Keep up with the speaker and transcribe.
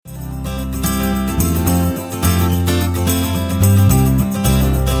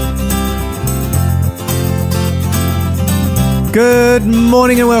Good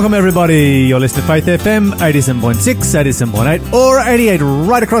morning and welcome everybody. You're listening to Faith FM 87.6, 87.8 or 88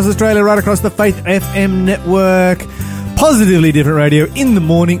 right across Australia, right across the Faith FM network. Positively different radio in the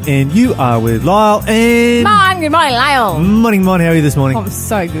morning, and you are with Lyle and... Good morning, Lyle. Morning, Mon. How are you this morning? I'm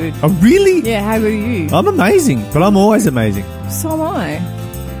so good. Oh, really? Yeah, how good are you? I'm amazing, but I'm always amazing. So am I.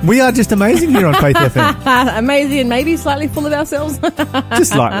 We are just amazing here on Faith FM. Amazing and maybe slightly full of ourselves.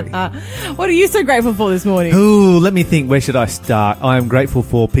 Just slightly. What are you so grateful for this morning? Ooh, let me think. Where should I start? I am grateful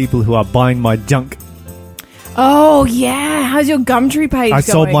for people who are buying my junk. Oh, yeah. How's your Gumtree page I going?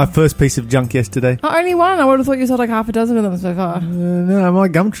 sold my first piece of junk yesterday. Oh, only one? I would have thought you sold like half a dozen of them so far. No, my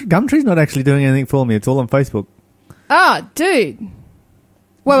Gumtree's not actually doing anything for me. It's all on Facebook. Ah, dude.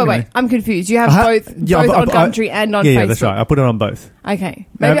 Wait. I'm confused. You have both on Gumtree and on Facebook. Yeah, that's right. I put it on both. Okay.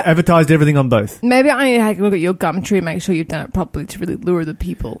 Advertised everything on both. Maybe I need to take a look at your Gumtree and make sure you've done it properly to really lure the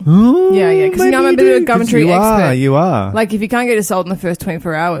people. Ooh, Yeah, because I'm a bit of a Gumtree expert. You are. Like, if you can't get it sold in the first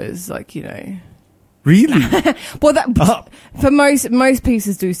 24 hours, like, you know... Really? Well, for most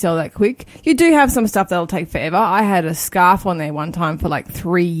pieces do sell that quick. You do have some stuff that'll take forever. I had a scarf on there one time for like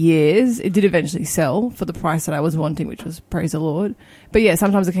 3 years. It did eventually sell for the price that I was wanting, which was praise the Lord. But yeah,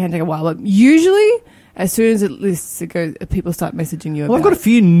 sometimes it can take a while. But usually, as soon as it lists, it goes, people start messaging you. Well, I've got a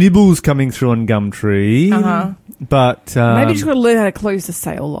few nibbles coming through on Gumtree, but maybe you just got to learn how to close the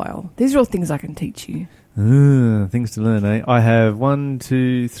sale, Lyle. These are all things I can teach you. Things to learn, eh? I have 1,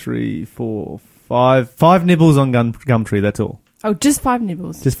 2, 3, 4, 5 nibbles on Gumtree, that's all. Oh, just 5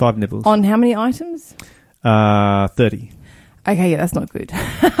 nibbles? Just 5 nibbles. On how many items? 30. Okay, yeah, that's not good.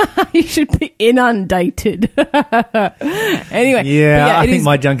 You should be inundated. Anyway. Yeah, I think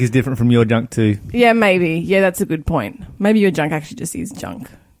my junk is different from your junk too. Yeah, maybe. Yeah, that's a good point. Maybe your junk actually just is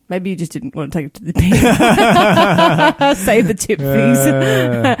junk. Maybe you just didn't want to take it to the bin. Save the tip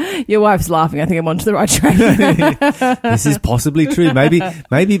fees. Your wife's laughing. I think I'm onto the right track. This is possibly true. Maybe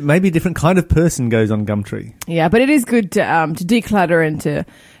a different kind of person goes on Gumtree. Yeah, but it is good to declutter and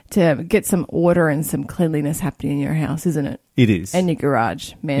to get some order and some cleanliness happening in your house, isn't it? It is. And your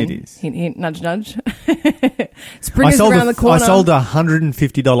garage, man. It is. Hint, hint, nudge, nudge. Spring is around the corner. I sold a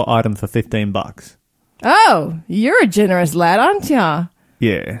 $150 item for $15. Oh, you're a generous lad, aren't you?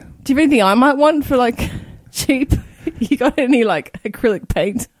 Yeah. Do you have anything I might want for like cheap? You got any like acrylic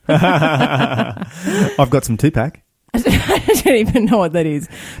paint? I've got some 2-pack. I don't even know what that is.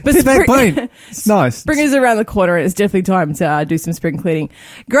 But 2-pack paint. It's nice. Spring is around the corner and it's definitely time to do some spring cleaning.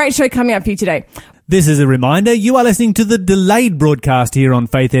 Great show coming up for you today. This is a reminder, you are listening to the delayed broadcast here on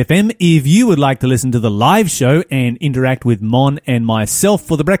Faith FM. If you would like to listen to the live show and interact with Mon and myself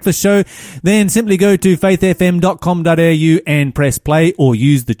for the breakfast show, then simply go to faithfm.com.au and press play or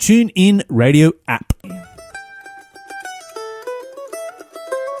use the TuneIn radio app.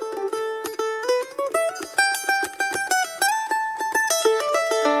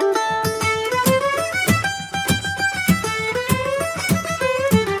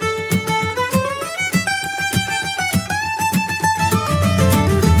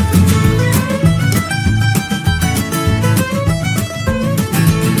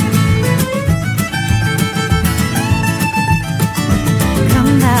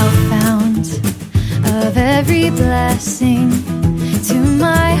 Blessing to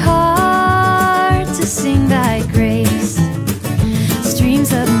my heart to sing thy grace,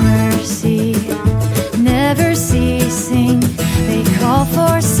 streams of mercy never ceasing, they call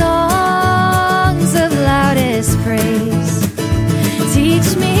for songs of loudest praise.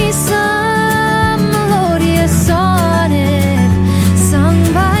 Teach me some melodious sonnet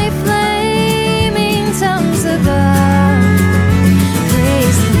sung by flaming tongues above.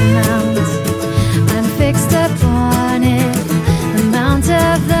 Praise the mount I'm fixed upon it, the mount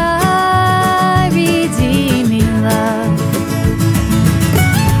of thy redeeming love.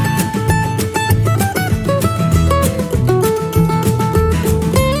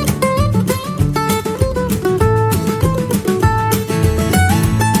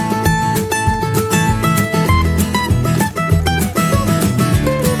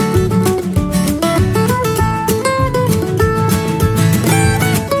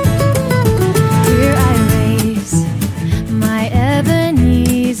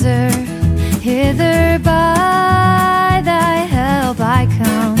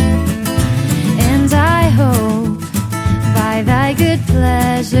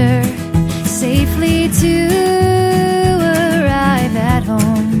 Safely to arrive at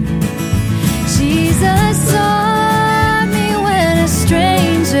home. Jesus saw me when a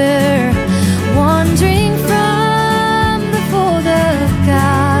stranger, wandering from the fold of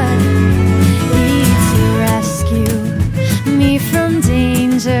God. He to rescue me from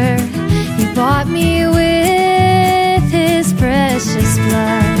danger, he bought me with his precious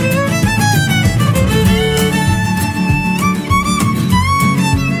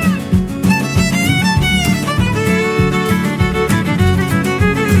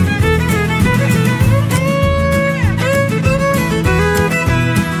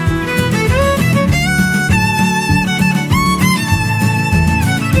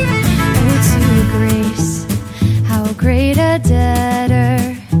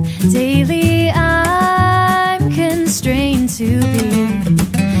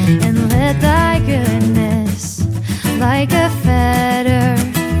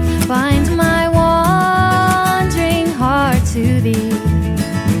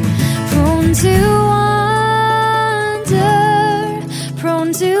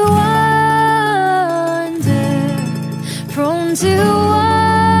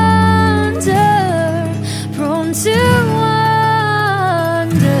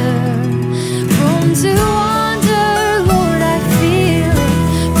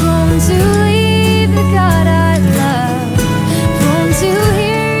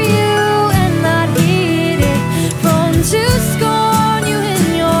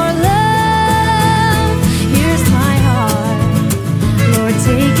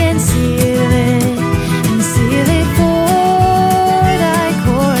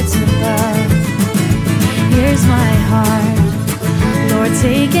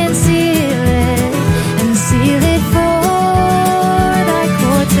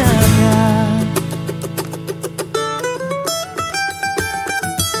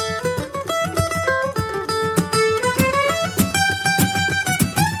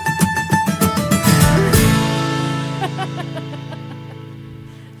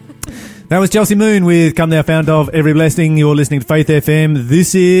That was Chelsea Moon with Come Thou Fount of Every Blessing. You're listening to Faith FM.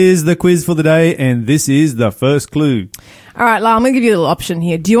 This is the quiz for the day, and this is the first clue. All right, Lyle, I'm going to give you a little option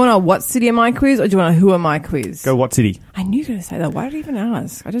here. Do you want a what city am I quiz or do you want a who am I quiz? Go what city? I knew you were going to say that. Why did I even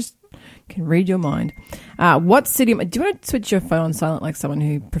ask? I just can read your mind. What city am I... Do you want to switch your phone on silent like someone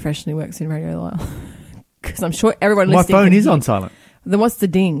who professionally works in radio, Lyle? Because I'm sure everyone My listening... phone is on silent. Then what's the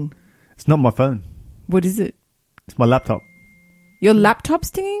ding? It's not my phone. What is it? It's my laptop. Your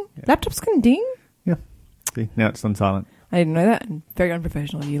laptop's dinging? Yeah. Laptops can ding? Yeah. See, now it's on silent. I didn't know that. Very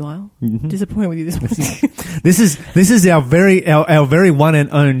unprofessional of you, Lyle. Mm-hmm. Disappointed with you this morning. This is our very one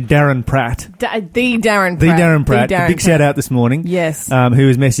and own Darren Pratt. The Darren Pratt. Big shout out this morning. Yes. Who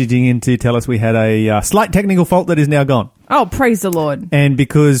was messaging in to tell us we had a slight technical fault that is now gone. Oh, praise the Lord. And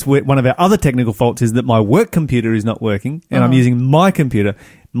because one of our other technical faults is that my work computer is not working and I'm using my computer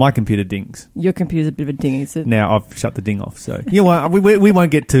dings. Your computer's a bit of a ding, is it? Now I've shut the ding off, so we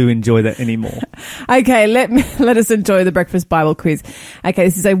won't get to enjoy that anymore. Okay, let us enjoy the breakfast Bible quiz. Okay,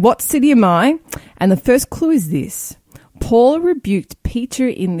 this is a what city am I? And the first clue is this. Paul rebuked Peter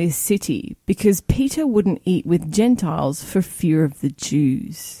in this city because Peter wouldn't eat with Gentiles for fear of the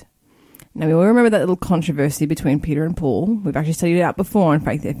Jews. Now, we all remember that little controversy between Peter and Paul. We've actually studied it out before on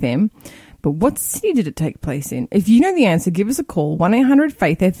Faith FM. But what city did it take place in? If you know the answer, give us a call.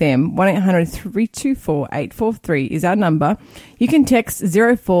 1-800-FAITH-FM, 1-800-324-843 is our number. You can text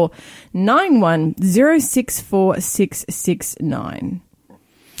 0491 064 669.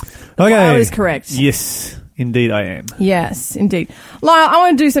 Okay. Lyle is correct. Yes, indeed I am. Yes, indeed. Lyle, I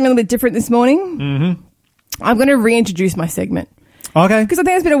want to do something a little bit different this morning. Mm-hmm. I'm going to reintroduce my segment. Okay. Because I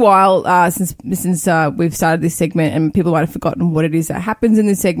think it's been a while since we've started this segment and people might have forgotten what it is that happens in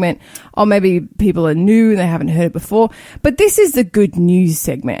this segment. Or maybe people are new and they haven't heard it before. But this is the good news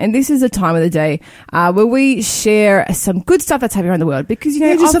segment. And this is the time of the day where we share some good stuff that's happening around the world. Because, you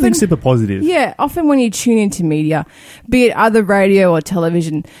know, just something super positive. Yeah. Often when you tune into media, be it other radio or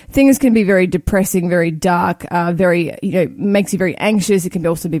television, things can be very depressing, very dark, very, makes you very anxious. It can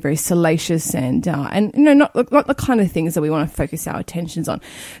also be very salacious and not the kind of things that we want to focus our attentions on.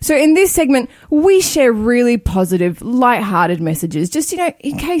 So in this segment, we share really positive, light-hearted messages. Just,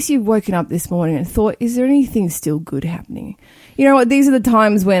 in case you've woken up this morning and thought, is there anything still good happening? You know what? These are the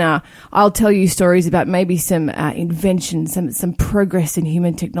times when I'll tell you stories about maybe some invention, some progress in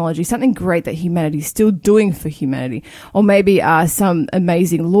human technology, something great that humanity's still doing for humanity, or maybe some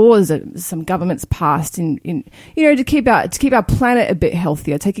amazing laws that some governments passed to keep our planet a bit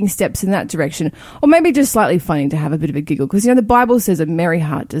healthier, taking steps in that direction, or maybe just slightly funny to have a bit of a giggle because the Bible says a merry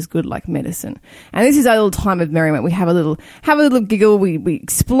heart does good like medicine, and this is our little time of merriment. We have a little giggle. We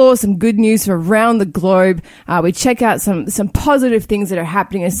explore some good news from around the globe. We check out some positive things that are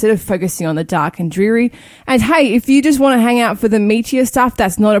happening instead of focusing on the dark and dreary. And hey, if you just want to hang out for the meatier stuff,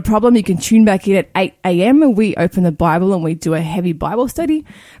 that's not a problem. You can tune back in at 8 a.m. and we open the Bible and we do a heavy Bible study.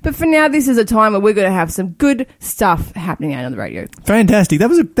 But for now, this is a time where we're going to have some good stuff happening out on the radio. Fantastic. That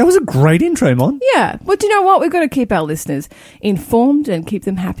was a great intro, Mon. Yeah. But do you know what? We've got to keep our listeners informed and keep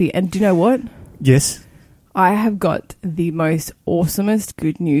them happy. And do you know what? Yes. I have got the most awesomest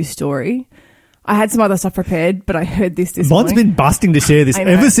good news story. I had some other stuff prepared, but I heard this morning. Mon's been busting to share this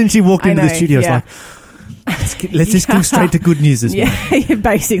ever since she walked into the studio. Yeah. It's like, let's just go straight to good news this morning. Yeah,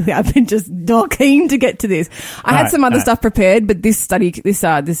 basically, I've been just not keen to get to this. I had some other stuff prepared, but this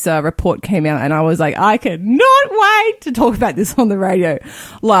report came out, and I was like, I cannot wait to talk about this on the radio.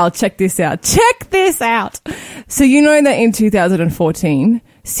 Lyle, check this out. Check this out. So you know that in 2014,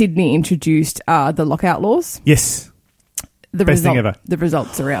 Sydney introduced the lockout laws? Yes. Best thing ever. The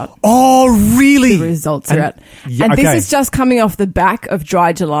results are out. Oh, really? The results are out. Yeah, and this is just coming off the back of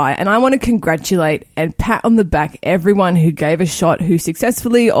Dry July. And I want to congratulate and pat on the back everyone who gave a shot, who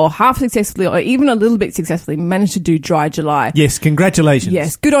successfully or half successfully or even a little bit successfully managed to do Dry July. Yes, congratulations.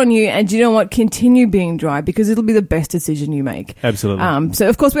 Yes, good on you. And you know what? Continue being dry because it'll be the best decision you make. Absolutely. So,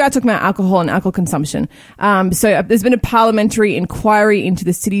 of course, we are talking about alcohol and alcohol consumption. There's been a parliamentary inquiry into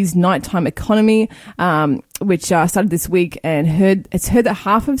the city's nighttime economy, which started this week, and it's heard that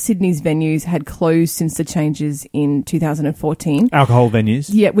half of Sydney's venues had closed since the changes in 2014. Alcohol venues?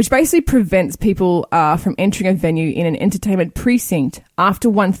 Yeah, which basically prevents people from entering a venue in an entertainment precinct after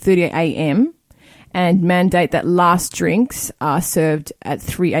 1:30 a.m. and mandate that last drinks are served at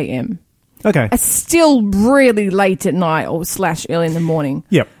 3 a.m. Okay. It's still really late at night or / early in the morning.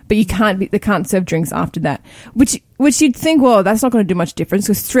 Yep. But they can't serve drinks after that, which you'd think, well, that's not going to do much difference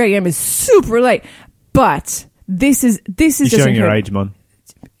because 3 a.m. is super late. But this is You're just showing your age, Mon.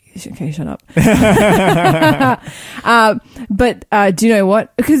 Okay, shut up. But do you know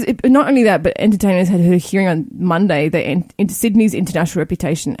what? Because not only that, but entertainers had heard a hearing on Monday that Sydney's international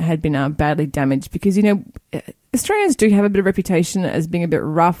reputation had been badly damaged because, Australians do have a bit of reputation as being a bit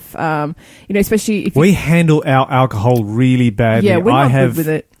rough, especially if we handle our alcohol really badly. Yeah, we're not good with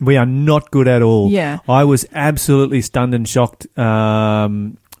it. We are not good at all. Yeah. I was absolutely stunned and shocked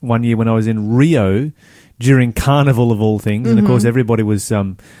one year when I was in Rio during Carnival of all things, and of course everybody was,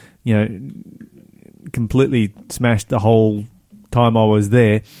 completely smashed the whole time I was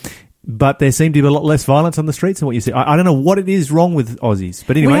there. But there seemed to be a lot less violence on the streets than what you see. I don't know what it is wrong with Aussies,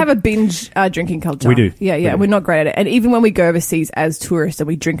 but anyway. We have a binge drinking culture. We do. Yeah, We do. we're not great at it. And even when we go overseas as tourists and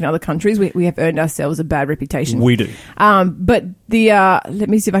we drink in other countries, we have earned ourselves a bad reputation. We do. But the, let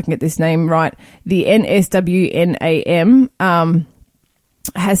me see if I can get this name right. The NSWNAM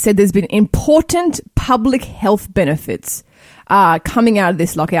has said there's been important public health benefits coming out of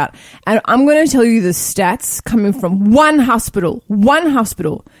this lockout. And I'm going to tell you the stats coming from one hospital,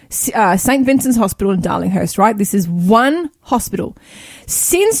 St. Vincent's Hospital in Darlinghurst, right? This is one hospital.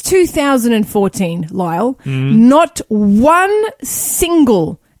 Since 2014, Lyle, not one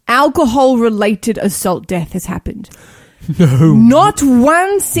single alcohol-related assault death has happened. No. Not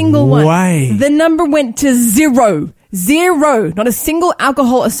one single one. Way. The number went to zero. Zero. Not a single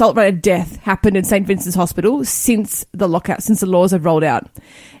alcohol assault-related death happened in St. Vincent's Hospital since the lockout, since the laws have rolled out.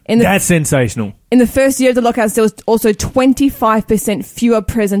 That's sensational. In the first year of the lockouts, there was also 25% fewer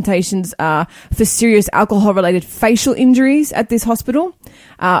presentations for serious alcohol-related facial injuries at this hospital.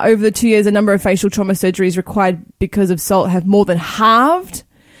 Over the 2 years, the number of facial trauma surgeries required because of assault have more than halved.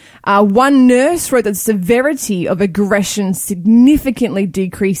 One nurse wrote that the severity of aggression significantly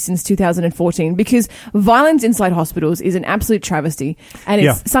decreased since 2014 because violence inside hospitals is an absolute travesty and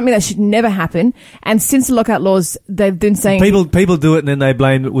it's something that should never happen. And since the lockout laws, they've been saying... People do it and then they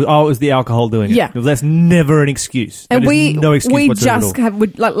blame it was the alcohol doing it. Yeah. Well, that's never an excuse. And no excuse whatsoever just at all.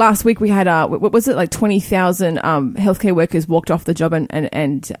 have, like last week we had, what was it, like 20,000 healthcare workers walked off the job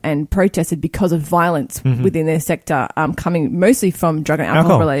and protested because of violence within their sector, coming mostly from drug and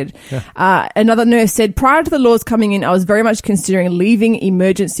alcohol related. Yeah. Another nurse said, prior to the laws coming in, I was very much considering leaving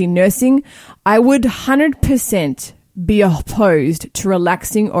emergency nursing. I would 100% be opposed to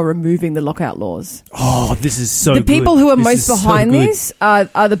relaxing or removing the lockout laws. Oh, this is so good. The people who are most behind this are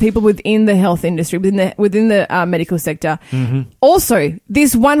the people within the health industry, within the medical sector. Also,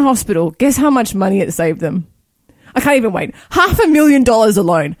 this one hospital, guess how much money it saved them? I can't even wait. $500,000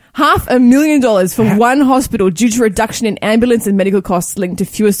 alone. $500,000 for one hospital due to reduction in ambulance and medical costs linked to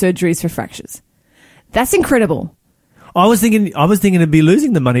fewer surgeries for fractures. That's incredible. I was thinking it'd be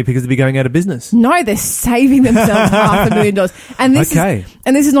losing the money because it'd be going out of business. No, they're saving themselves $500,000. And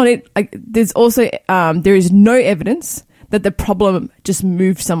this is not it. Like, there's also there is no evidence that the problem just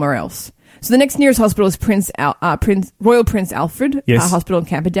moved somewhere else. So the next nearest hospital is Royal Prince Alfred Hospital in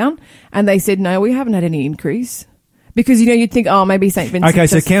Camperdown, and they said no, we haven't had any increase. Because, you'd think, maybe St. Vincent. Okay,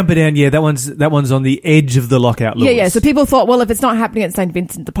 so Camperdown, that one's on the edge of the lockout laws. Yeah. So people thought, well, if it's not happening at St.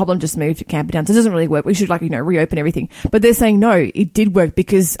 Vincent, the problem just moved to Camperdown. So it doesn't really work. We should, reopen everything. But they're saying, no, it did work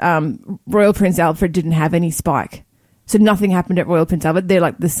because Royal Prince Alfred didn't have any spike. So nothing happened at Royal Prince Albert.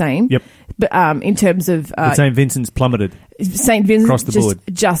 They're the same. Yep. But in terms of... But St. Vincent's plummeted. St. Vincent, across the board.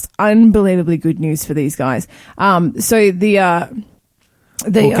 Just unbelievably good news for these guys. So the...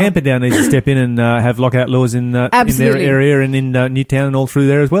 Camperdown needs to step in and have lockout laws in their area and in Newtown and all through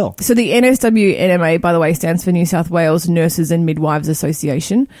there as well. So the NSWNMA, by the way, stands for New South Wales Nurses and Midwives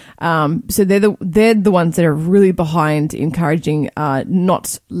Association. So they're the ones that are really behind encouraging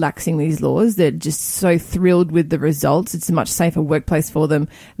not laxing these laws. They're just so thrilled with the results. It's a much safer workplace for them.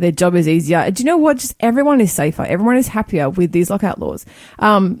 Their job is easier. Do you know what? Just everyone is safer. Everyone is happier with these lockout laws.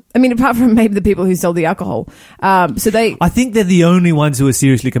 Apart from maybe the people who sell the alcohol. I think they're the only ones who are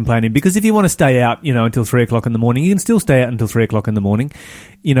seriously complaining, because if you want to stay out, until 3 o'clock in the morning, you can still stay out until 3 o'clock in the morning.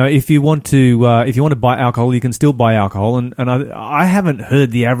 If you want to buy alcohol, you can still buy alcohol. And I haven't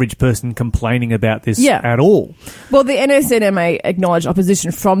heard the average person complaining about this at all. Well, the NSNMA acknowledged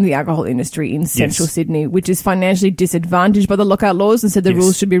opposition from the alcohol industry in central Sydney, which is financially disadvantaged by the lockout laws, and said the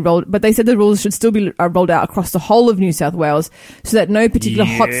rules should be rolled. But they said the rules should still be rolled out across the whole of New South Wales, so that no particular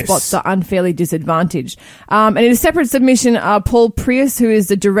hotspots are unfairly disadvantaged. And in a separate submission, Paul Prius, who is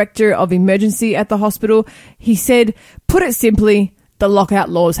the director of emergency at the hospital, he said, put it simply, the lockout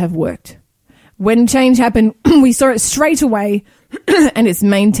laws have worked. When change happened, we saw it straight away and it's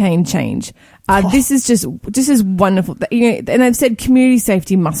maintain change. This is wonderful. And they've said community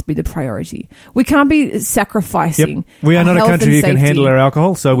safety must be the priority. We can't be sacrificing. Yep. We are not a health country and who can safety. handle our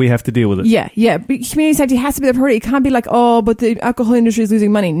alcohol, so we have to deal with it. Yeah. But community safety has to be the priority. It can't be like, oh, but the alcohol industry is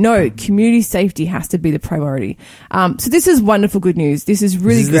losing money. No, community safety has to be the priority. So this is wonderful good news. This is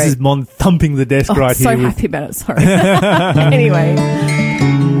really great. This is Mon thumping the desk right so here. happy about it. Sorry. Anyway.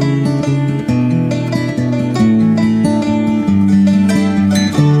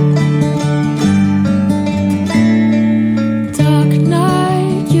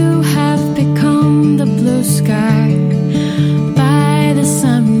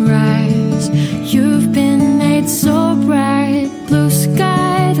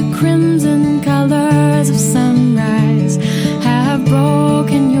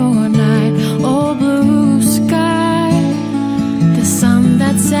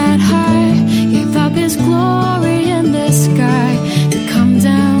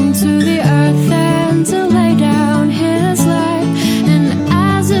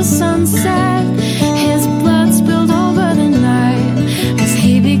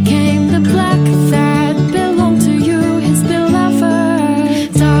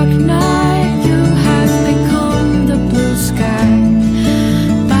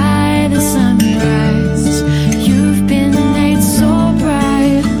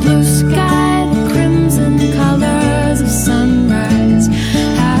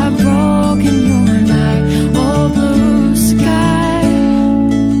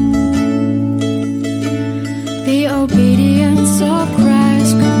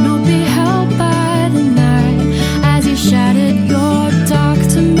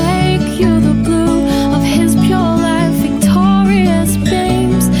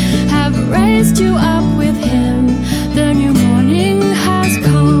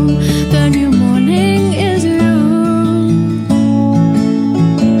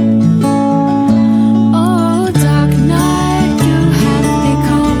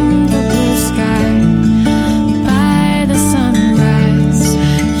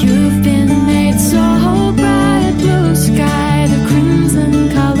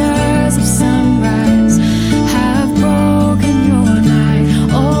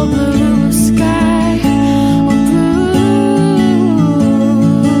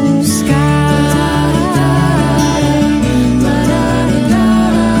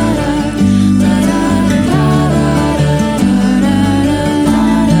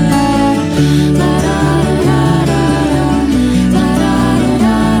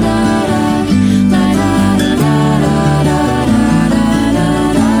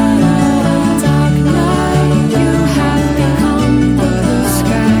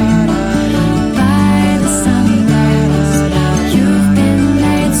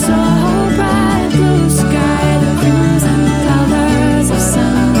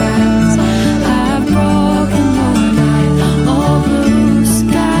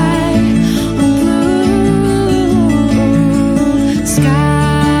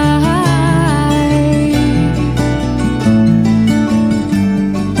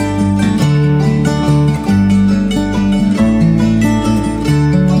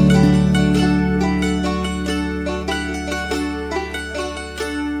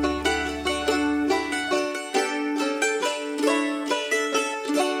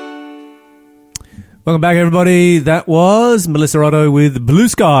 Welcome back, everybody. That was Melissa Otto with Blue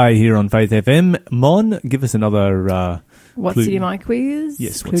Sky here on Faith FM. Mon, give us another... What clue. city am I quiz?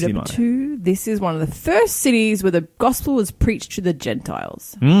 Yes, what Clue city number am I? 2. This is one of the first cities where the gospel was preached to the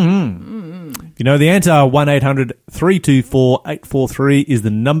Gentiles. You know the answer, 1-800-324-843 is the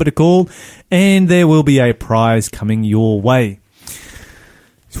number to call, and there will be a prize coming your way.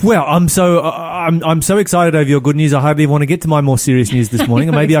 Well, I'm so excited over your good news. I hardly want to get to my more serious news this morning.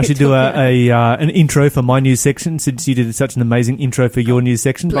 Or maybe I should do an intro for my news section, since you did such an amazing intro for your news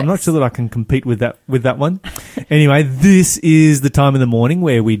section. But I'm not sure that I can compete with that one. Anyway, this is the time of the morning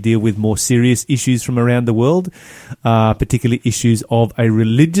where we deal with more serious issues from around the world, particularly issues of a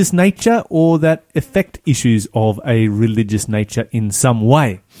religious nature or that affect issues of a religious nature in some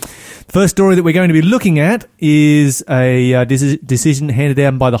way. First story that we're going to be looking at is a decision handed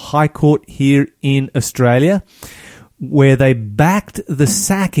down by the High Court here in Australia, where they backed the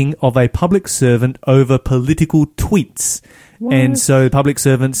sacking of a public servant over political tweets. What? And so public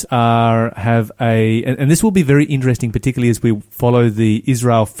servants have and this will be very interesting, particularly as we follow the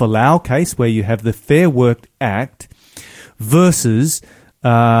Israel Folau case, where you have the Fair Work Act versus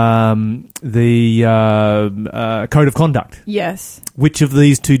the Code of Conduct. Yes. Which of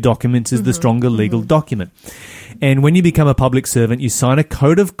these two documents is the stronger legal document? And when you become a public servant, you sign a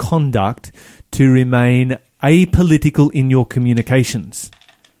code of conduct to remain apolitical in your communications.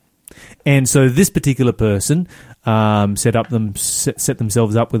 And so this particular person set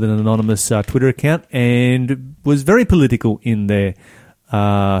themselves up with an anonymous Twitter account and was very political in their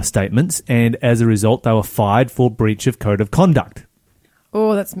statements, and as a result, they were fired for breach of code of conduct.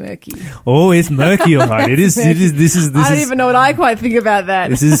 Oh, that's murky. Oh, it's murky, all right. It is. This is. I don't even know what I quite think about that.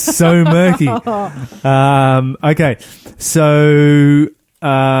 This is so murky. Okay, so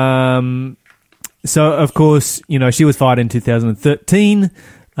of course, she was fired in 2013.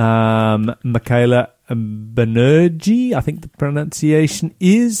 Michaela Banerjee, I think the pronunciation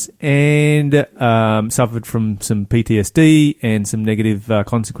is, and suffered from some PTSD and some negative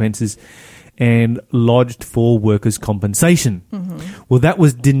consequences, and lodged for workers' compensation. Mm-hmm. Well, that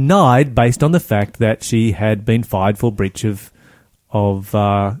was denied based on the fact that she had been fired for breach of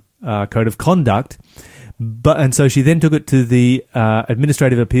code of conduct. And so she then took it to the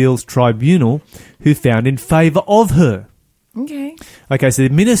Administrative Appeals Tribunal, who found in favour of her. Okay, so the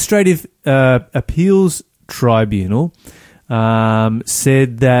Administrative Appeals Tribunal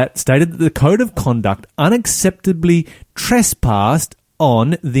stated that the code of conduct unacceptably trespassed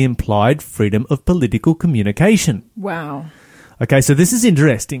on the implied freedom of political communication. Wow. Okay, so this is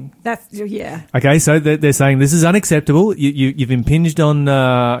interesting. Yeah. Okay, so they're saying this is unacceptable. You've impinged on,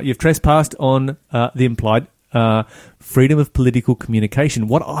 you've trespassed on the implied freedom of political communication.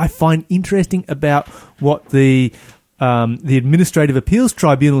 What I find interesting about what the Administrative Appeals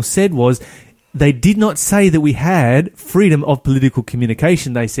Tribunal said was they did not say that we had freedom of political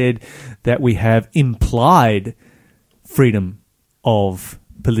communication. They said that we have implied freedom of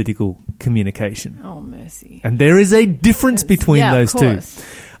political communication. Oh, mercy. And there is a difference between those two.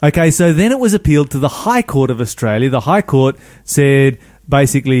 Okay, so then it was appealed to the High Court of Australia. The High Court said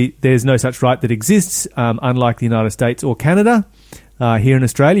basically there's no such right that exists, unlike the United States or Canada. Here in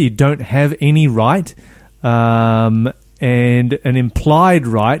Australia, you don't have any right, and an implied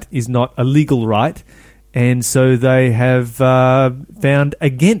right is not a legal right. And so they have found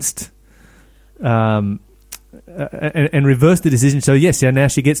against and reversed the decision. So yes, now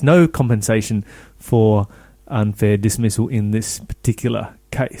she gets no compensation for unfair dismissal in this particular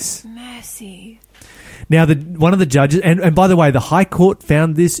case. Mercy. Now, one of the judges, and by the way, the High Court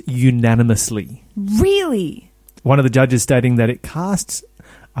found this unanimously. Really? One of the judges stating that it casts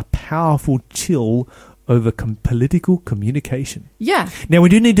a powerful chill over political communication. Yeah. Now, we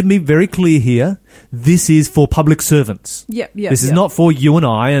do need to be very clear here. This is for public servants. Yep. This is not for you and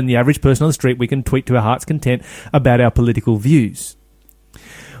I and the average person on the street. We can tweet to our heart's content about our political views.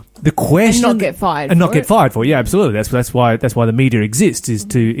 The question and not get fired. And not get fired for. Yeah, absolutely. That's why the media exists, is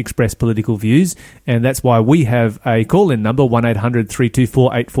to express political views, and that's why we have a call-in number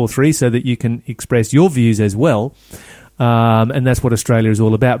 1-800-324-843 so that you can express your views as well. And that's what Australia is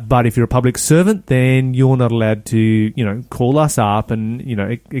all about. But if you're a public servant, then you're not allowed to, call us up and,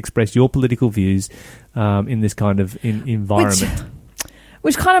 express your political views in this kind of environment.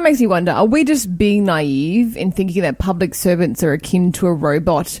 Which kind of makes me wonder, are we just being naive in thinking that public servants are akin to a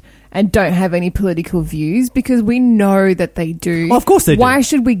robot and don't have any political views? Because we know that they do. Well, of course they do. Why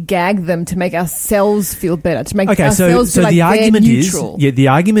should we gag them to make ourselves feel better, to make ourselves so feel like the argument they're neutral? The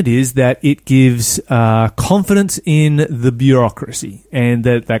argument is that it gives confidence in the bureaucracy, and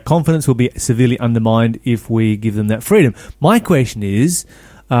that confidence will be severely undermined if we give them that freedom. My question is,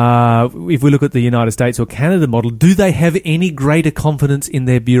 if we look at the United States or Canada model, do they have any greater confidence in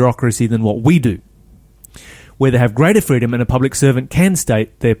their bureaucracy than what we do, where they have greater freedom and a public servant can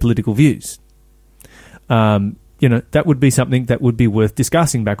state their political views? That would be something that would be worth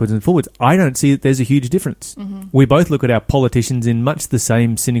discussing backwards and forwards. I don't see that there's a huge difference. Mm-hmm. We both look at our politicians in much the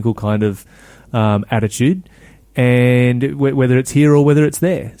same cynical kind of attitude, and whether it's here or whether it's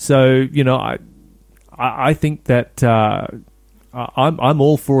there. So, I think that I'm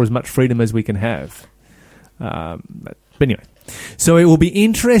all for as much freedom as we can have. But anyway, so it will be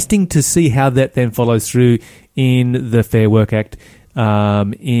interesting to see how that then follows through in the Fair Work Act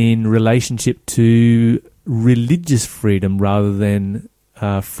in relationship to religious freedom rather than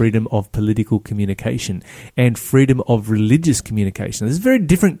freedom of political communication and freedom of religious communication. There's a very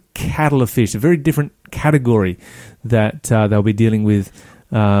different kettle of fish, a very different category that they'll be dealing with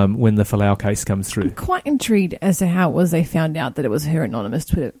when the Folau case comes through. I'm quite intrigued as to how it was they found out that it was her anonymous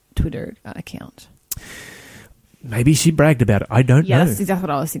Twitter account. Maybe she bragged about it. I don't know. Yeah, that's exactly what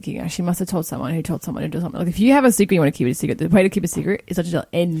I was thinking. She must have told someone who told someone who did something. Like, if you have a secret, you want to keep it a secret. The way to keep a secret is not to tell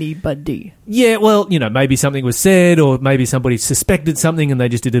anybody. Yeah, well, maybe something was said, or maybe somebody suspected something and they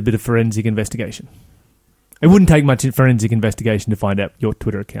just did a bit of forensic investigation. It wouldn't take much forensic investigation to find out your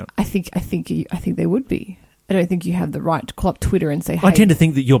Twitter account. I think they would be. I don't think you have the right to call up Twitter and say, hey. I tend to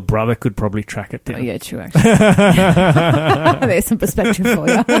think that your brother could probably track it down. Oh, yeah, true, actually. There's some perspective for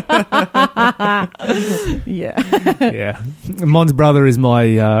you. Yeah. Yeah. Mon's brother is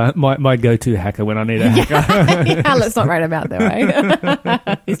my my go-to hacker when I need a hacker. Yeah, let's not write him out there,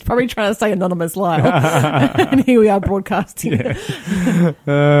 eh? He's probably trying to say anonymous Lyle. And here we are broadcasting.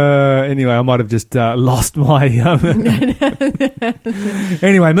 Yeah. Anyway, I might have just lost my...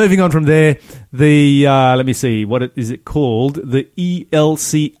 Anyway, moving on from there, the... let me see, what is it called? The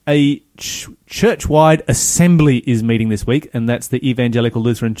ELCA Churchwide Assembly is meeting this week, and that's the Evangelical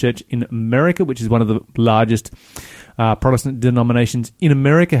Lutheran Church in America, which is one of the largest Protestant denominations in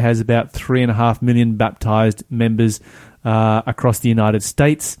America, has about 3.5 million baptized members across the United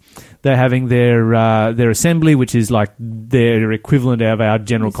States. They're having their assembly, which is like their equivalent of our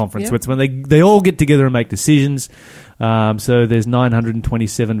general conference. Yep. So it's when they all get together and make decisions. So there's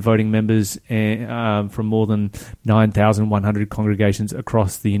 927 voting members from more than 9,100 congregations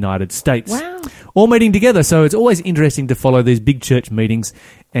across the United States. Wow. All meeting together. So it's always interesting to follow these big church meetings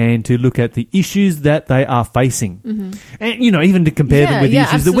and to look at the issues that they are facing. Mm-hmm. And, even to compare them with the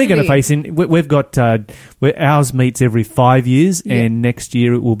issues that we're going to face. We've got ours meets every 5 years, and next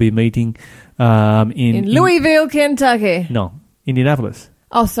year it will be meeting in Louisville, Kentucky. No, Indianapolis.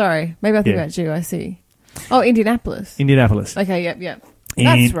 Oh, sorry. Maybe I think about you. I see. Oh, Indianapolis. Okay, yep.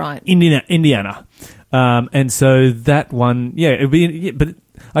 That's right. Indiana. And so that one, it'll be. But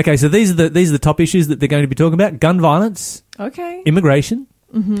okay, so these are the top issues that they're going to be talking about: gun violence, immigration,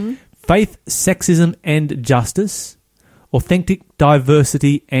 faith, sexism, and justice, authentic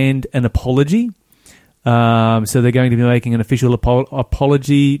diversity, and an apology. So they're going to be making an official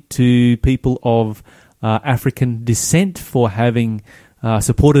apology to people of African descent for having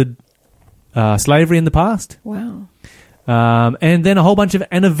supported slavery in the past. Wow. And then a whole bunch of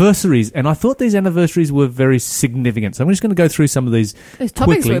anniversaries. And I thought these anniversaries were very significant. So I'm just going to go through some of these Those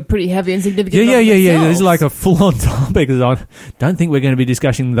topics quickly. were pretty heavy and significant. Yeah. This is like a full-on topic. I don't think we're going to be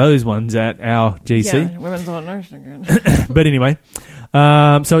discussing those ones at our GC. Yeah, women's ordination. But anyway,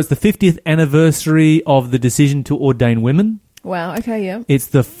 so it's the 50th anniversary of the decision to ordain women. Wow, okay, yeah. It's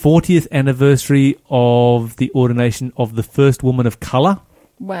the 40th anniversary of the ordination of the first woman of colour.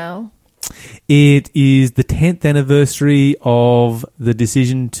 Wow. It is the 10th anniversary of the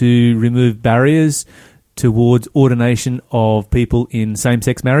decision to remove barriers towards ordination of people in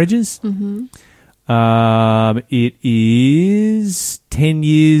same-sex marriages. Mm-hmm. It is 10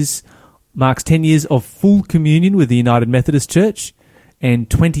 years, marks 10 years of full communion with the United Methodist Church and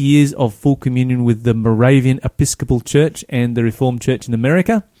 20 years of full communion with the Moravian Episcopal Church and the Reformed Church in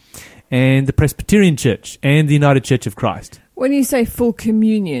America and the Presbyterian Church and the United Church of Christ. When you say full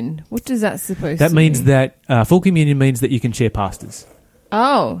communion, what does that supposed to That means mean? that full communion means that you can share pastors.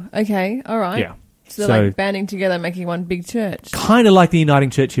 Oh, okay, all right. Yeah. So like banding together, making one big church. Kind of like the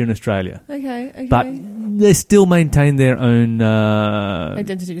Uniting Church here in Australia. Okay. But they still maintain their own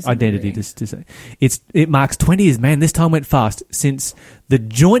identity. To say. It marks 20 years. Man, this time went fast. Since the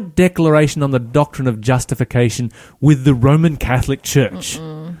joint declaration on the doctrine of justification with the Roman Catholic Church.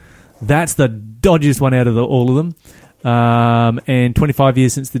 That's the dodgiest one out of all of them. And 25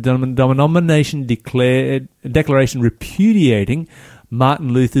 years since the denomination declaration repudiating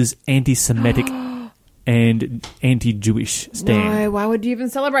Martin Luther's anti-Semitic and anti-Jewish stand. No, why would you even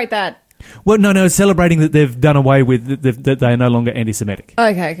celebrate that? Well, no, it's celebrating that they've done away with, that they are no longer anti-Semitic.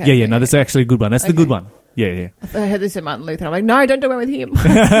 Okay. Yeah, no, that's actually a good one. That's the good one. Yeah. I heard this at Martin Luther. I'm like, no, don't do away with him.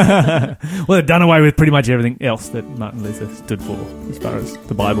 Well, they've done away with pretty much everything else that Martin Luther stood for as far as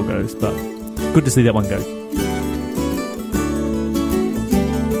the Bible goes, but good to see that one go.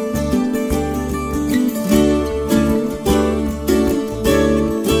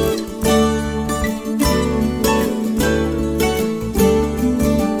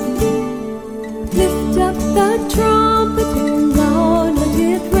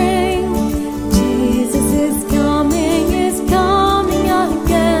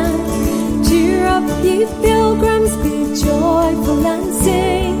 Pilgrims, be joyful and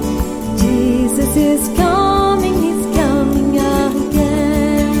sing. Jesus is coming.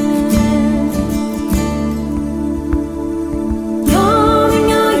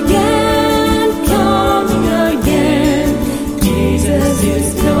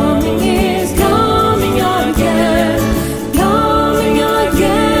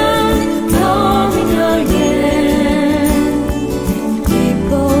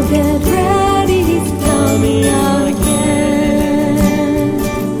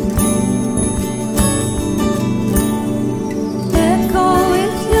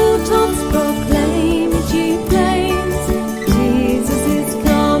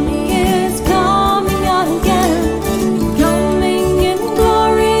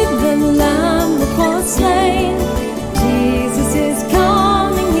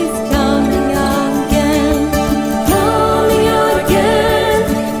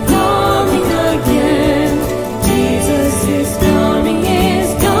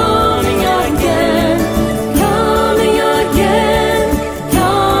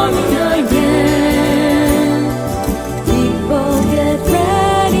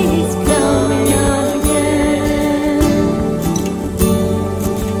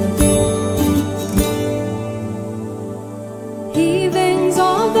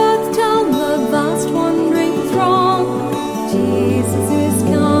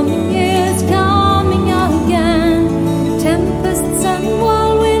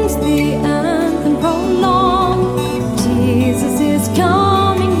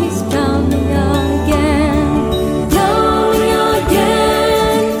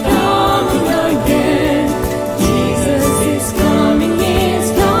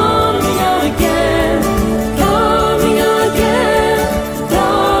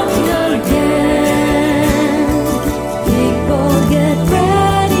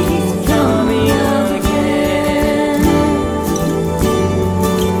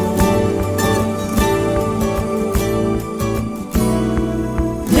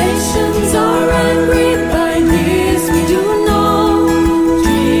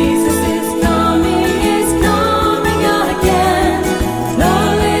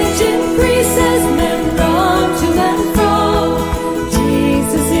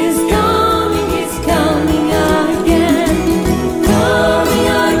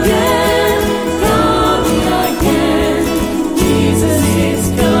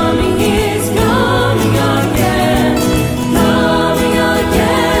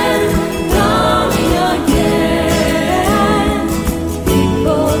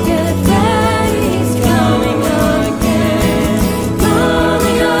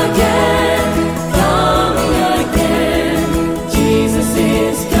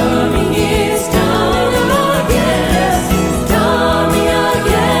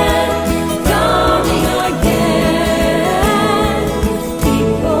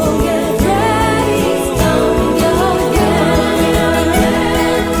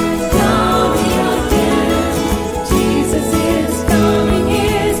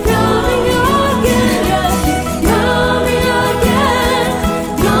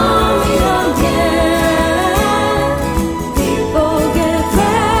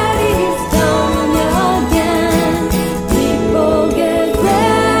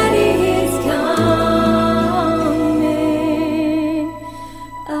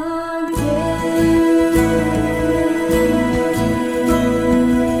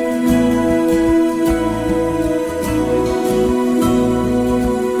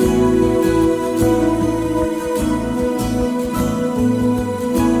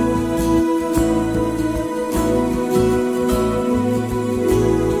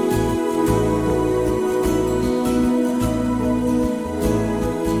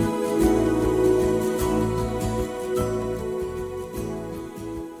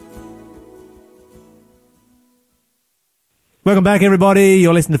 Welcome back, everybody.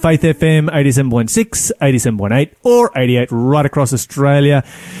 You're listening to Faith FM 87.6, 87.8, or 88 right across Australia.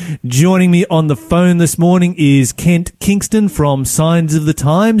 Joining me on the phone this morning is Kent Kingston from Signs of the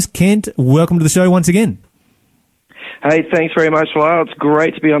Times. Kent, welcome to the show once again. Hey, thanks very much, Lyle. It's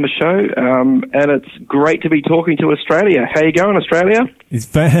great to be on the show, and it's great to be talking to Australia. How you going, Australia?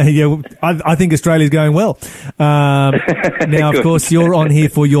 I think Australia's going well. Now, of course, you're on here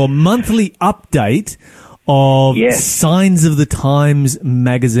for your monthly update of Signs of the Times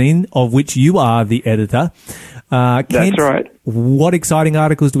magazine, of which you are the editor. Kent, that's right. What exciting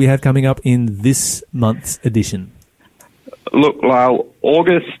articles do we have coming up in this month's edition? Look, Lyle,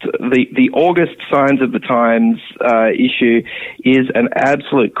 the August Signs of the Times issue is an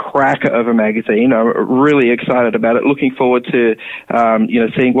absolute cracker of a magazine. I'm really excited about it. Looking forward to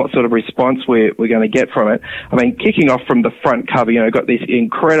seeing what sort of response we're going to get from it. I mean, kicking off from the front cover, got this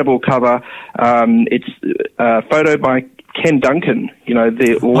incredible cover. It's a photo by Ken Duncan,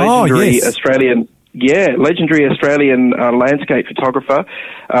 the legendary Australian. Yeah, legendary Australian landscape photographer.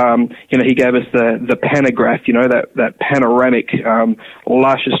 He gave us the panograph, that panoramic,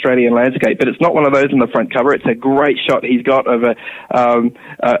 lush Australian landscape. But it's not one of those on the front cover. It's a great shot he's got of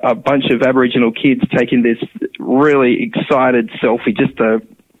a bunch of Aboriginal kids taking this really excited selfie. Just the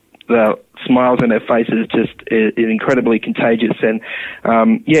smiles on their faces is incredibly contagious. And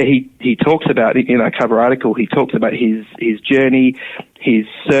he talks about, in our cover article, he talks about his journey, his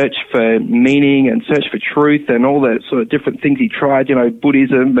search for meaning and search for truth and all the sort of different things he tried,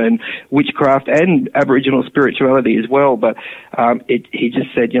 Buddhism and witchcraft and Aboriginal spirituality as well. But he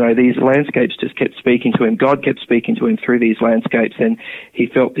just said, these landscapes just kept speaking to him. God kept speaking to him through these landscapes, and he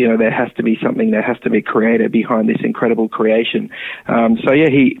felt, there has to be something, there has to be a creator behind this incredible creation.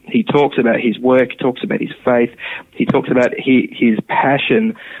 He talks about his work, he talks about his faith, he talks about his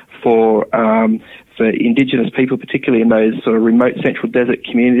passion for Indigenous people, particularly in those sort of remote central desert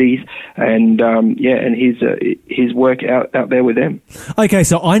communities, and his work out there with them. Okay,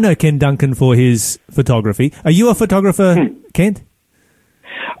 so I know Ken Duncan for his photography. Are you a photographer, Kent?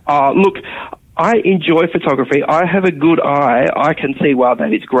 Look, I enjoy photography. I have a good eye. I can see, wow,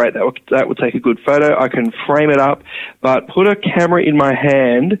 that is great. That would take a good photo. I can frame it up, but put a camera in my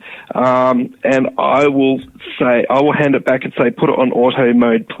hand, and I will hand it back and say, put it on auto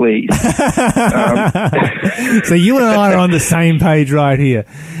mode, please. So you and I are on the same page right here.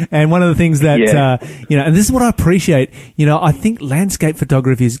 And one of the things that, and this is what I appreciate, I think landscape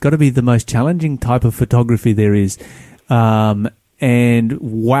photography has got to be the most challenging type of photography there is. And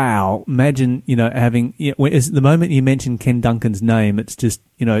wow, imagine, having, the moment you mention Ken Duncan's name, it's just,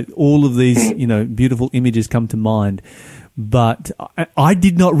 all of these, beautiful images come to mind. But I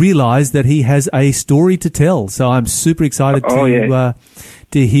did not realize that he has a story to tell. So I'm super excited to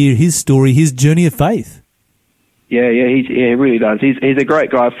hear his story, his journey of faith. Yeah, he really does. He's a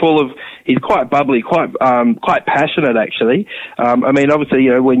great guy, he's quite bubbly, quite passionate actually. Obviously,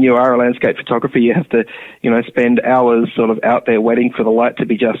 when you are a landscape photographer, you have to, spend hours sort of out there waiting for the light to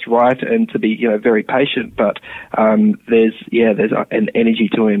be just right and to be, very patient. But there's an energy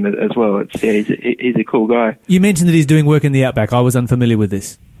to him as well. He's a cool guy. You mentioned that he's doing work in the outback. I was unfamiliar with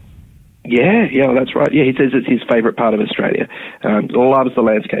this. Yeah, that's right. Yeah, he says it's his favourite part of Australia. Loves the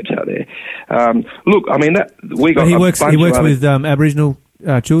landscapes out there. He works with Aboriginal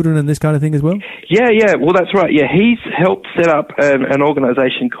children and this kind of thing as well. Yeah. Well, that's right. Yeah, he's helped set up an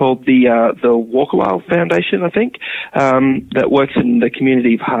organisation called the Walkawal Foundation, I think, that works in the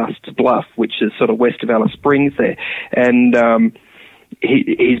community of Haast's Bluff, which is sort of west of Alice Springs there, and.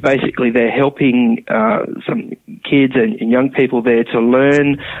 He's basically there helping some kids and young people there to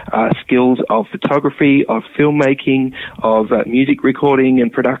learn skills of photography, of filmmaking, of music recording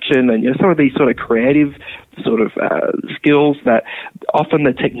and production, and some of these sort of creative sort of skills that often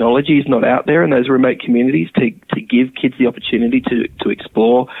the technology is not out there in those remote communities to give kids the opportunity to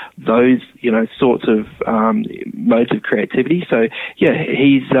explore those sorts of modes of creativity. So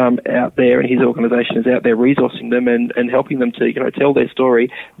he's out there, and his organisation is out there resourcing them and helping them to tell their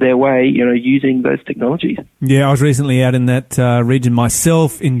story their way, using those technologies. Yeah, I was recently out in that region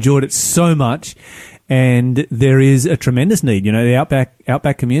myself, enjoyed it so much. And there is a tremendous need. The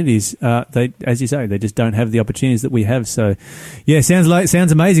outback communities, they, as you say, they just don't have the opportunities that we have. So,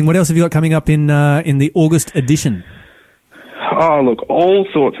 sounds amazing. What else have you got coming up in the August edition? Oh, look, all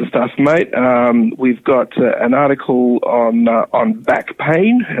sorts of stuff, mate. We've got an article on back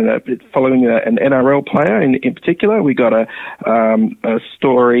pain, and following an NRL player in particular. We got a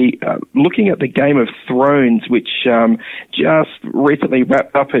story looking at the Game of Thrones, which just recently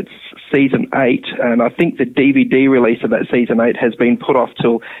wrapped up its season 8, and I think the DVD release of that season 8 has been put off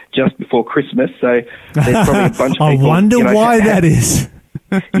till just before Christmas. So there's probably a bunch of people. I wonder why that is.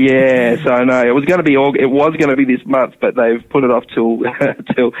 Yes, I know. It was going to be this month, but they've put it off till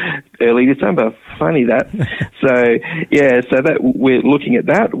early December. Funny that. So that we're looking at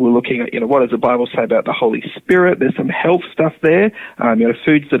that. We're looking at, what does the Bible say about the Holy Spirit? There's some health stuff there.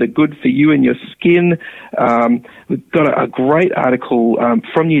 Foods that are good for you and your skin. We've got a great article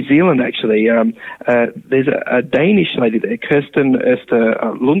from New Zealand, actually. There's a Danish lady there, Kirsten Øster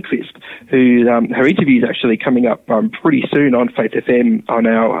Lundqvist, who her interview is actually coming up pretty soon on Faith FM on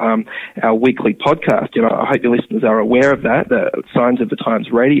our weekly podcast. I hope your listeners are aware of that, the Signs of the Times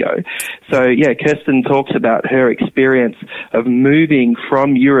radio. So, Kirsten talks about her experience of moving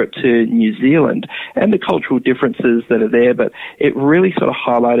from Europe to New Zealand and the cultural differences that are there, but it really sort of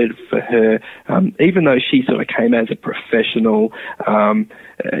highlighted for her, even though she sort of came as a professional,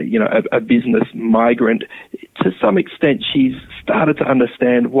 a business migrant, to some extent she's started to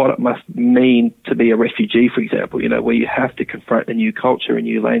understand what it must mean to be a refugee, for example, where you have to confront a new culture, a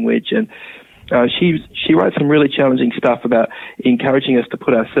new language, and she writes some really challenging stuff about encouraging us to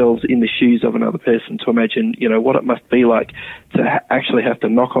put ourselves in the shoes of another person, to imagine, what it must be like to actually have to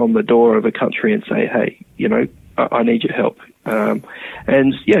knock on the door of a country and say, hey, I need your help.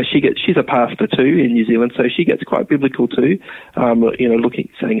 She's a pastor too in New Zealand, so she gets quite biblical too.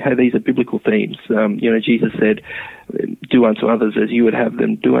 Saying, hey, these are biblical themes. Jesus said, do unto others as you would have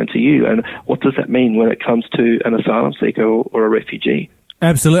them do unto you. And what does that mean when it comes to an asylum seeker or a refugee?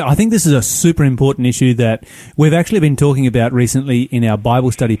 Absolutely. I think this is a super important issue that we've actually been talking about recently in our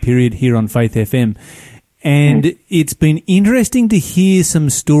Bible study period here on Faith FM. And it's been interesting to hear some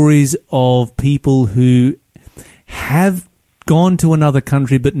stories of people who have gone to another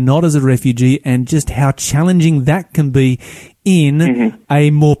country but not as a refugee, and just how challenging that can be in a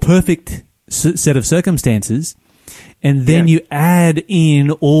more perfect set of circumstances. And then you add in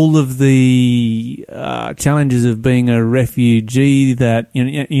all of the challenges of being a refugee, that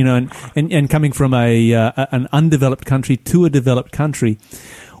and coming from an undeveloped country to a developed country.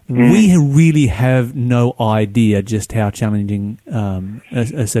 We really have no idea just how challenging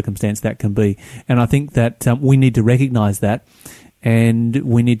a circumstance that can be, and I think that we need to recognise that, and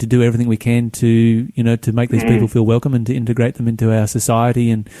we need to do everything we can to make these people feel welcome and to integrate them into our society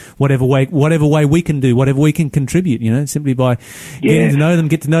in whatever way we can do, whatever we can contribute. Simply by getting to know them,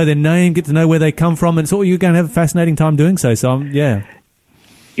 get to know their name, get to know where they come from, and so you're going to have a fascinating time doing so. So Yeah,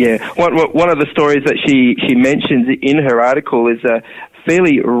 one of the stories that she mentions in her article is a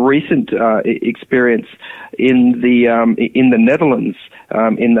fairly recent experience in the Netherlands.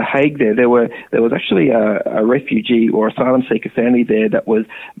 In The Hague, there was actually a refugee or asylum seeker family there that was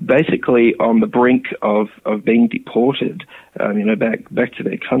basically on the brink of being deported, back to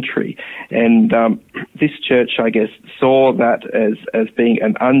their country, and this church, I guess, saw that as being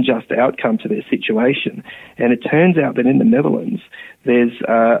an unjust outcome to their situation. And it turns out that in the Netherlands, there's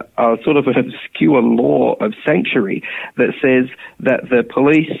a sort of an obscure law of sanctuary that says that the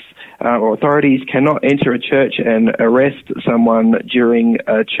police or authorities cannot enter a church and arrest someone during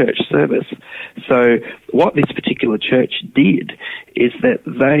a church service. So what this particular church did is that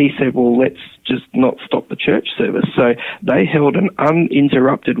they said, well, let's just not stop the church service. So they held an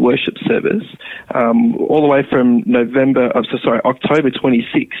uninterrupted worship service all the way from October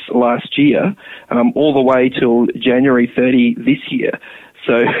 26 last year, all the way till January 30 this year.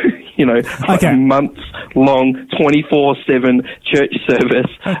 So, a months-long, 24/7 church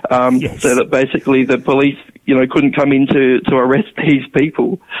service, so that basically the police, couldn't come in to arrest these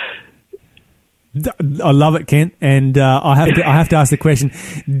people. I love it, Kent, and I have to ask the question: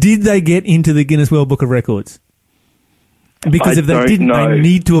 did they get into the Guinness World Book of Records? Because if they didn't, they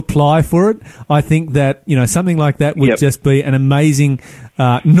need to apply for it. I think that, something like that would just be an amazing,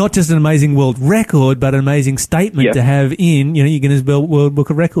 not just an amazing world record, but an amazing statement to have in, your Guinness World Book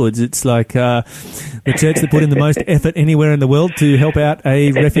of Records. It's like the church that put in the most effort anywhere in the world to help out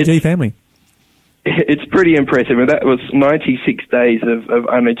a refugee family. It's pretty impressive, and that was 96 days of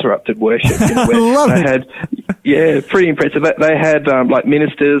uninterrupted worship. Love they it. had, pretty impressive. They had like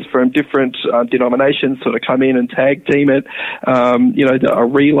ministers from different denominations sort of come in and tag team it. A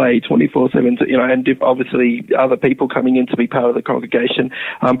relay 24/7. And obviously other people coming in to be part of the congregation.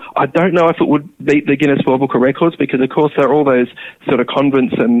 I don't know if it would beat the Guinness World Book of Records because, of course, there are all those sort of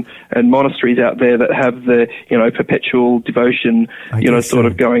convents and monasteries out there that have the perpetual devotion sort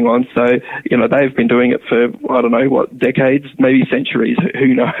of going on. So they've been doing it for, I don't know, decades, maybe centuries,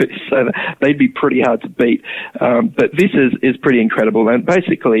 who knows. So they'd be pretty hard to beat. But this is pretty incredible. And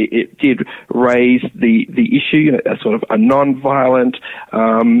basically it did raise the issue, a sort of a non-violent,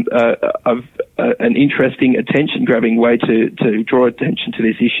 an interesting, attention-grabbing way to draw attention to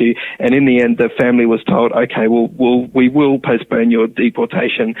this issue. And in the end, the family was told, okay, we will postpone your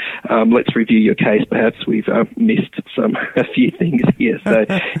deportation. Let's review your case. Perhaps we've missed a few things here. So,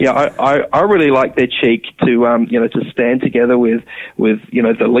 I really like their cheek to stand together with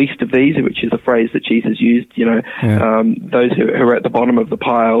the least of these, which is a phrase that Jesus used, those who are at the bottom of the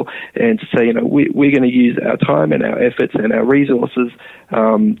pile, and to say, we're going to use our time and our efforts and our resources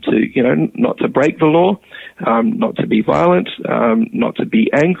to, not to break the law, not to be violent, not to be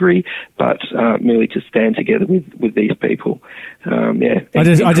angry, but merely to stand together with these people. I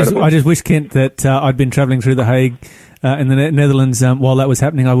just wish, Kent, that I'd been travelling through The Hague in the Netherlands while that was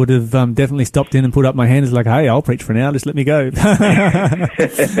happening. I would have definitely stopped in and put up my hands like, hey, I'll preach for an hour, just let me go. Would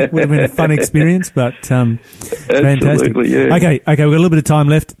have been a fun experience, but fantastic. Yeah. Okay, we've got a little bit of time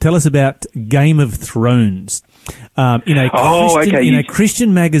left. Tell us about Game of Thrones. In a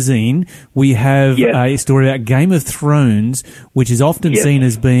Christian magazine, we have a story about Game of Thrones, which is often seen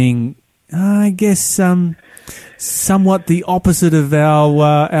as being, I guess, somewhat the opposite of our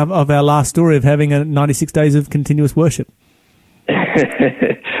last story of having 96 days of continuous worship.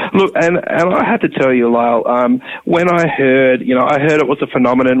 Look, and I have to tell you, Lyle, when I heard it was a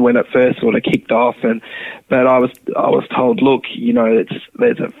phenomenon when it first sort of kicked off, but I was told, look,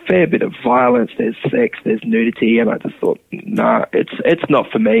 there's a fair bit of violence, there's sex, there's nudity, and I just thought, nah, it's not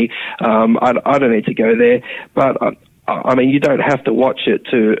for me. I don't need to go there. But I mean, you don't have to watch it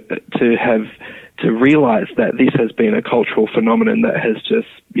to realize that this has been a cultural phenomenon that has just,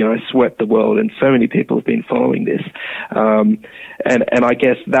 swept the world, and so many people have been following this. And I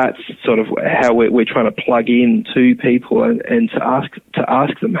guess that's sort of how we're trying to plug in to people and to ask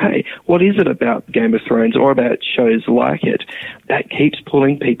them, hey, what is it about Game of Thrones or about shows like it that keeps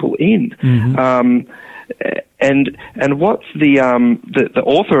pulling people in? Mm-hmm. And what's the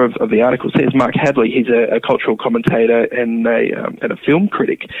author of the article says, Mark Hadley, he's a cultural commentator and a film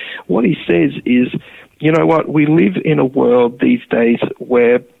critic. What he says is, you know what, we live in a world these days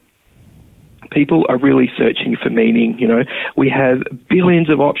where people are really searching for meaning. We have billions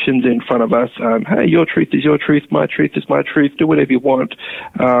of options in front of us. Hey, your truth is your truth, my truth is my truth, do whatever you want.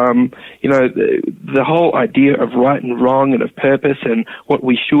 The whole idea of right and wrong and of purpose and what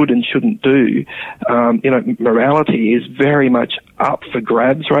we should and shouldn't do, morality is very much up for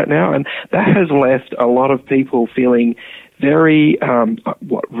grabs right now, and that has left a lot of people feeling very,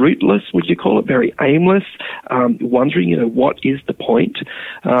 rootless, would you call it? Very aimless, wondering, what is the point?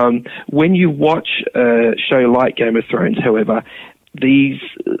 When you watch a show like Game of Thrones, however, these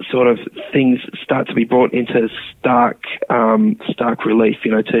sort of things start to be brought into stark relief,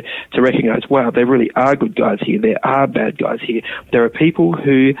 to recognize, wow, there really are good guys here, there are bad guys here. There are people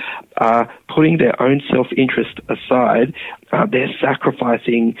who are putting their own self-interest aside, they're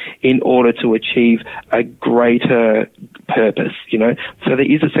sacrificing in order to achieve a greater purpose, So there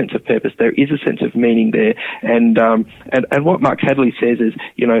is a sense of purpose, there is a sense of meaning there, and what Mark Hadley says is,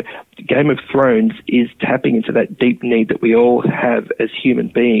 Game of Thrones is tapping into that deep need that we all have as human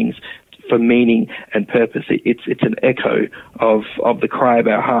beings for meaning and purpose. It's an echo of the cry of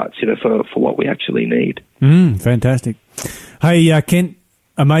our hearts, for what we actually need. Fantastic. Hey, Kent,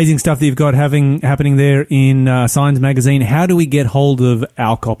 amazing stuff that you've got happening there in Signs Magazine. How do we get hold of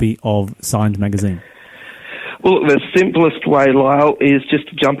our copy of Signs Magazine? Well, the simplest way, Lyle, is just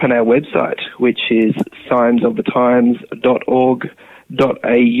to jump on our website, which is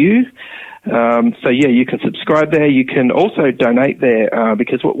signsofthetimes.org.au. You can subscribe there. You can also donate there,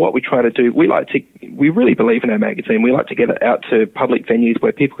 because what we try to do, we really believe in our magazine. We like to get it out to public venues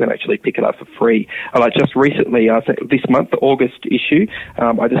where people can actually pick it up for free. Like just recently, this month, the August issue,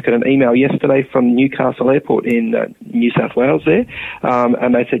 I just got an email yesterday from Newcastle Airport in New South Wales there,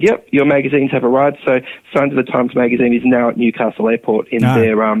 and they said, yep, your magazines have arrived. So Signs of the Times magazine is now at Newcastle Airport in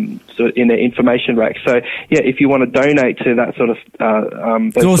their information rack. So yeah, if you want to donate to that sort of,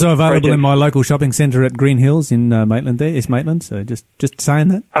 it's also available in my my local shopping centre at Green Hills in Maitland there, East Maitland. So just saying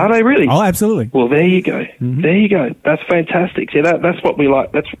that. Are they really? Oh, absolutely. Well, there you go. Mm-hmm. There you go. That's fantastic. See, that's what we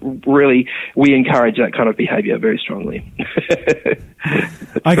like. That's really, we encourage that kind of behaviour very strongly.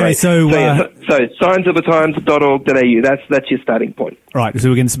 Okay, great. so signsofthetimes.org.au, that's your starting point. Right,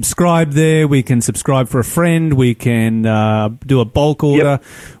 so we can subscribe there, we can subscribe for a friend, we can do a bulk order,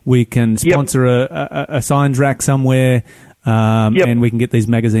 we can sponsor a signs rack somewhere, and we can get these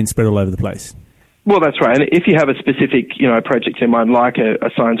magazines spread all over the place. Well, that's right. And if you have a specific, project in mind, like a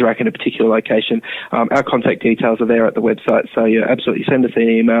signs rack in a particular location, our contact details are there at the website. So, absolutely send us an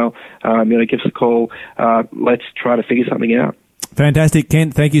email, give us a call. Let's try to figure something out. Fantastic.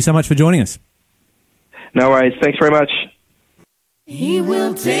 Kent, thank you so much for joining us. No worries. Thanks very much. He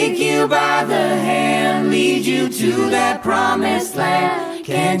will take you by the hand, lead you to that promised land.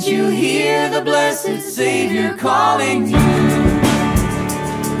 Can't you hear the blessed Savior calling you?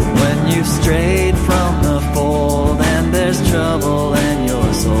 When you've strayed from the fold and there's trouble in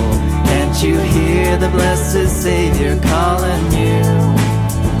your soul, can't you hear the blessed Savior calling you?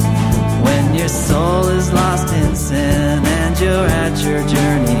 When your soul is lost in sin and you're at your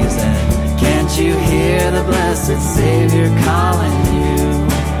journey's end, can't you hear the blessed Savior calling you?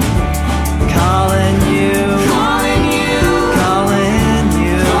 Calling you, calling you, calling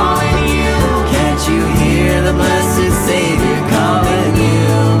you, calling you. Can't you hear the blessed Savior calling you?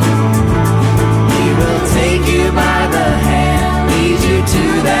 He will take you by the hand, lead you to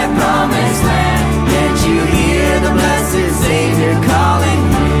that promised land. Can't you hear the blessed Savior calling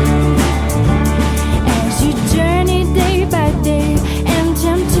you? As you journey day by day and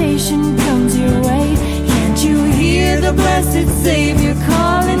temptation comes your way, can't you hear the blessed Savior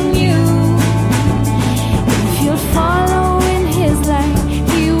calling you? If you'll follow in His light,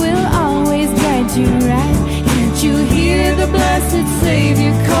 He will always guide you right. Can't you hear the blessed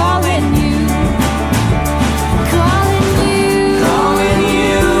Savior calling you? Calling you, Calling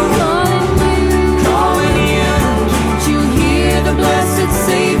you, calling you, calling you. can't you hear the blessed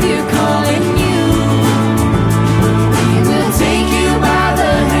Savior calling you? He will take you by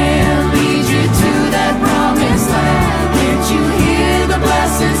the hand, lead you to that promised land. Can't you hear the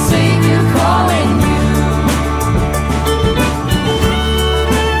blessed Savior calling you?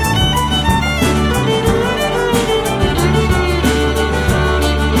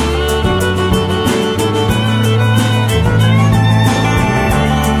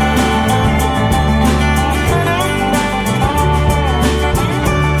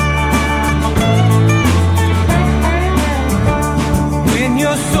 When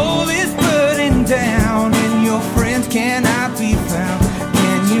your soul is burdened down and your friends cannot be found,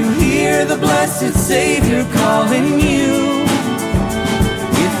 can you hear the blessed Savior calling you?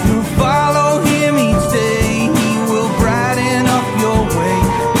 If you follow Him each day, He will brighten up your way.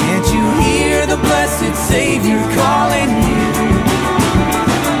 Can't you hear the blessed Savior calling you?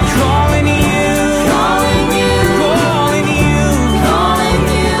 Calling you, Calling you, calling you, calling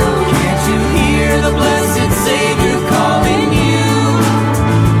you. can't you hear the blessed Savior calling you?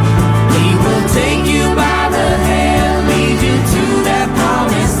 He will take you by the hand, lead you to that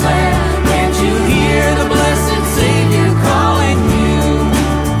promised land. Can't you hear the blessed Savior calling you?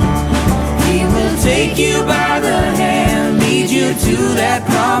 He will take you by the hand, lead you to that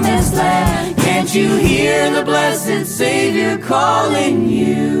promised land. Can't you hear the blessed Savior calling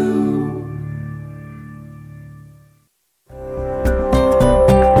you?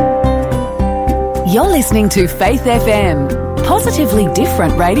 You're listening to Faith FM, positively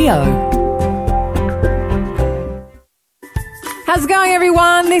different radio. How's it going,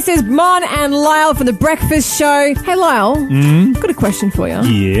 everyone? This is Mon and Lyle from The Breakfast Show. Hey, Lyle, I've got a question for you.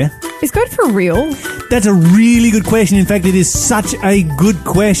 Yeah. Is God for real? That's a really good question. In fact, it is such a good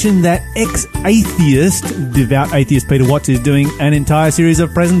question that ex-atheist, devout atheist Peter Watts is doing an entire series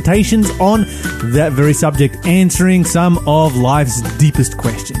of presentations on that very subject, answering some of life's deepest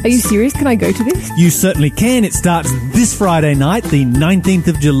questions. Are you serious? Can I go to this? You certainly can. It starts this Friday night, the 19th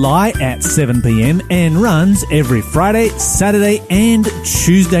of July at 7 p.m. and runs every Friday, Saturday and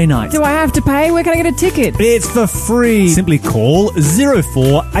Tuesday night. Do I have to pay? Where can I get a ticket? It's for free. Simply call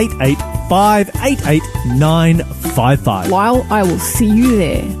 0488 588 955. Lyle, I will see you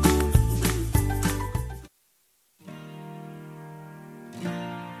there.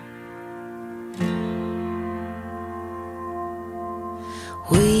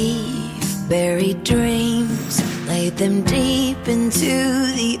 We've buried dreams, laid them deep into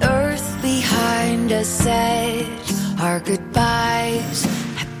the earth behind us, said our goodbyes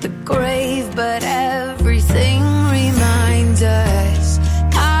at the grave, but everything reminds us.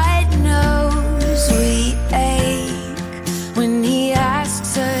 God knows we ache when He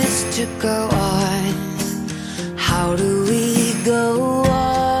asks us to go.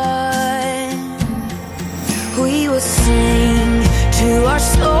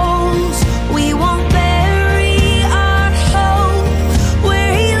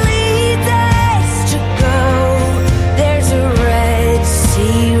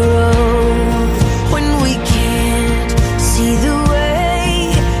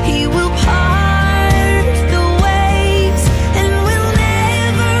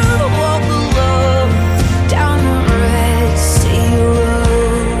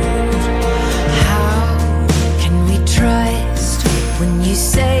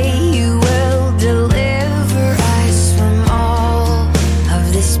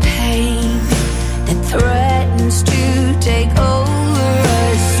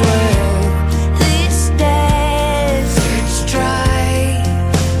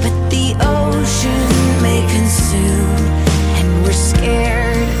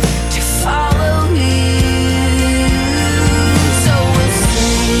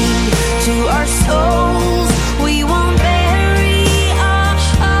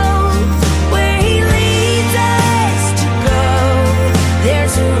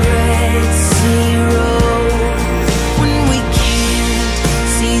 lights.